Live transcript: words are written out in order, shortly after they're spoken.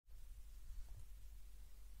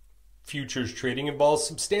Futures trading involves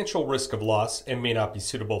substantial risk of loss and may not be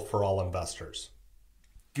suitable for all investors.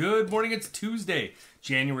 Good morning. It's Tuesday,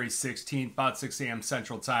 January 16th, about 6 a.m.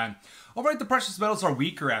 Central Time. Overnight, the precious metals are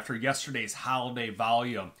weaker after yesterday's holiday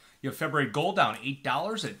volume. You have February gold down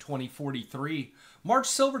 $8 at $20.43. March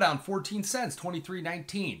silver down 14 cents,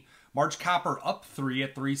 $23.19. March copper up 3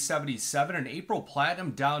 at $3.77. And April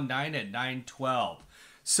platinum down 9 at $9.12.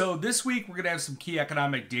 So this week, we're going to have some key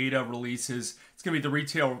economic data releases. It's going to be the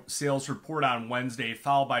retail sales report on Wednesday,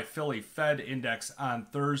 followed by Philly Fed Index on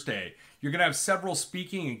Thursday. You're going to have several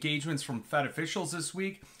speaking engagements from Fed officials this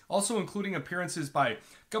week, also including appearances by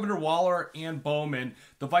Governor Waller and Bowman,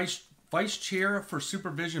 the Vice Chair for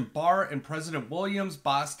Supervision Barr, and President Williams,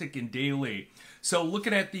 Bostic, and Daly. So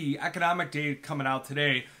looking at the economic data coming out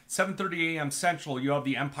today, 7:30 a.m. Central, you have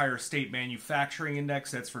the Empire State Manufacturing Index.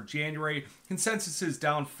 That's for January. Consensus is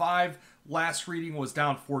down 5. Last reading was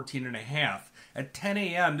down 14.5. At 10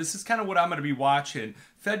 a.m., this is kind of what I'm going to be watching.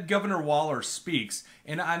 Fed Governor Waller speaks.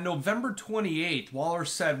 And on November 28th, Waller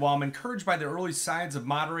said, "While I'm encouraged by the early signs of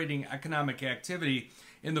moderating economic activity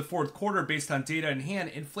in the fourth quarter based on data in hand,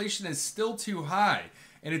 inflation is still too high.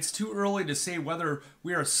 And it's too early to say whether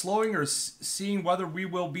we are slowing or seeing whether we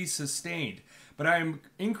will be sustained. But I am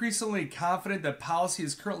increasingly confident that policy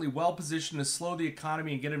is currently well positioned to slow the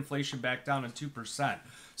economy and get inflation back down to 2%.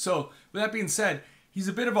 So with that being said, he's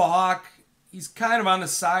a bit of a hawk. He's kind of on the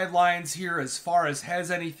sidelines here as far as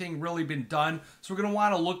has anything really been done. So we're going to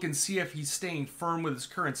want to look and see if he's staying firm with his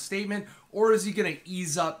current statement, or is he going to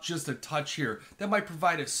ease up just a touch here? That might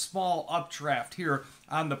provide a small updraft here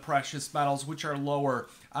on the precious metals, which are lower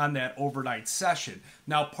on that overnight session.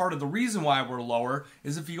 Now, part of the reason why we're lower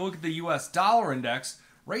is if you look at the US dollar index,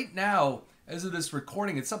 right now, as of this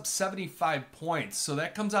recording, it's up 75 points. So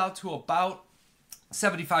that comes out to about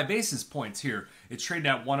 75 basis points here. It's trading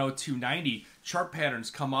at 102.90. Chart patterns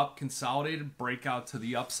come up, consolidated, breakout to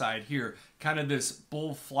the upside here. Kind of this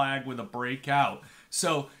bull flag with a breakout.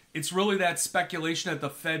 So it's really that speculation that the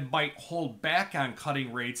Fed might hold back on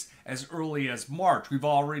cutting rates as early as March. We've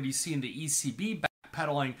already seen the ECB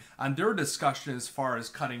backpedaling on their discussion as far as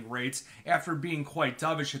cutting rates after being quite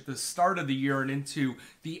dovish at the start of the year and into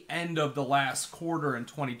the end of the last quarter in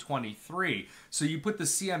 2023. So you put the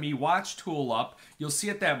CME watch tool up, you'll see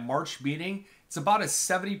at that March meeting, it's about a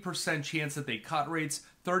 70% chance that they cut rates,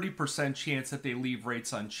 30% chance that they leave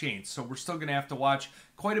rates unchanged. So we're still going to have to watch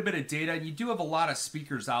quite a bit of data. And you do have a lot of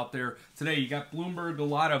speakers out there today. You got Bloomberg, a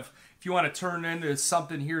lot of, if you want to turn into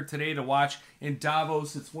something here today to watch in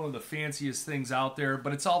Davos, it's one of the fanciest things out there.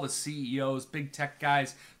 But it's all the CEOs, big tech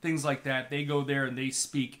guys, things like that. They go there and they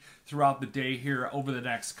speak throughout the day here over the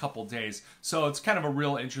next couple days. So it's kind of a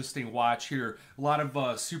real interesting watch here. A lot of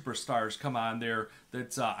superstars come on there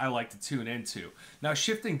that I like to tune into. Now,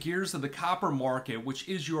 shifting gears to the copper market, which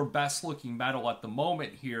is your best looking metal at the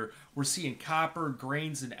moment here, we're seeing copper,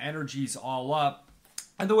 grains, and energies all up.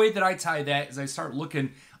 And the way that I tie that is I start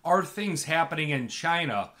looking, are things happening in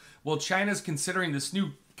China? Well, China's considering this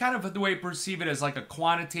new, kind of the way I perceive it as like a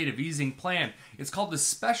quantitative easing plan. It's called the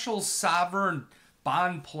Special Sovereign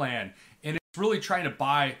Bond Plan. And it's really trying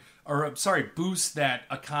to boost that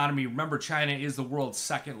economy. Remember, China is the world's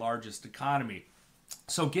second largest economy.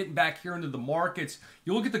 So getting back here into the markets,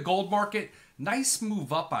 you look at the gold market, nice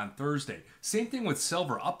move up on Thursday. Same thing with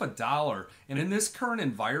silver, up $1. And in this current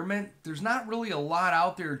environment, there's not really a lot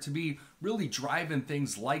out there to be really driving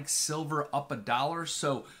things like silver up $1.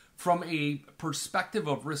 So from a perspective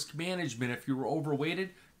of risk management, if you were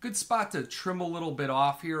overweighted, good spot to trim a little bit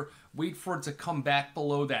off here, wait for it to come back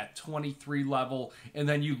below that 23 level, and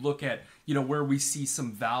then you look at, where we see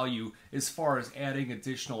some value as far as adding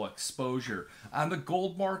additional exposure. On the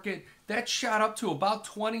gold market, that shot up to about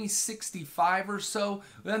 2065 or so.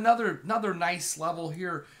 Another nice level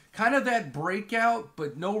here. Kind of that breakout,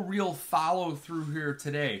 but no real follow through here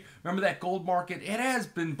today. Remember that gold market, it has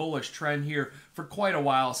been bullish trend here for quite a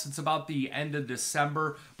while, since about the end of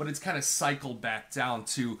December, but it's kind of cycled back down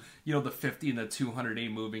to, the 50 and the 200-day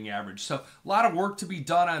moving average. So a lot of work to be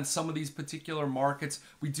done on some of these particular markets.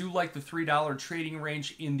 We do like the $3 trading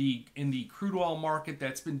range in the crude oil market.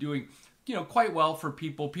 That's been doing quite well for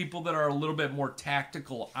people that are a little bit more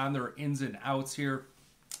tactical on their ins and outs here.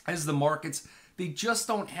 As the markets, they just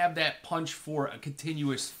don't have that punch for a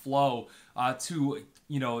continuous flow to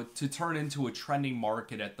turn into a trending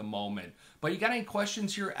market at the moment. But you got any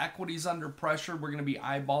questions here? Equities under pressure. We're going to be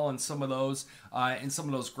eyeballing some of those, and some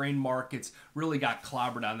of those grain markets really got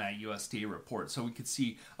clobbered on that USDA report. So we could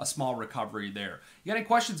see a small recovery there. You got any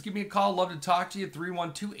questions? Give me a call. Love to talk to you.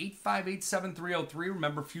 312-858-7303.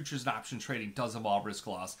 Remember, futures and option trading does involve risk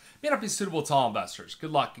loss. May not be suitable to all investors. Good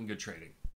luck and good trading.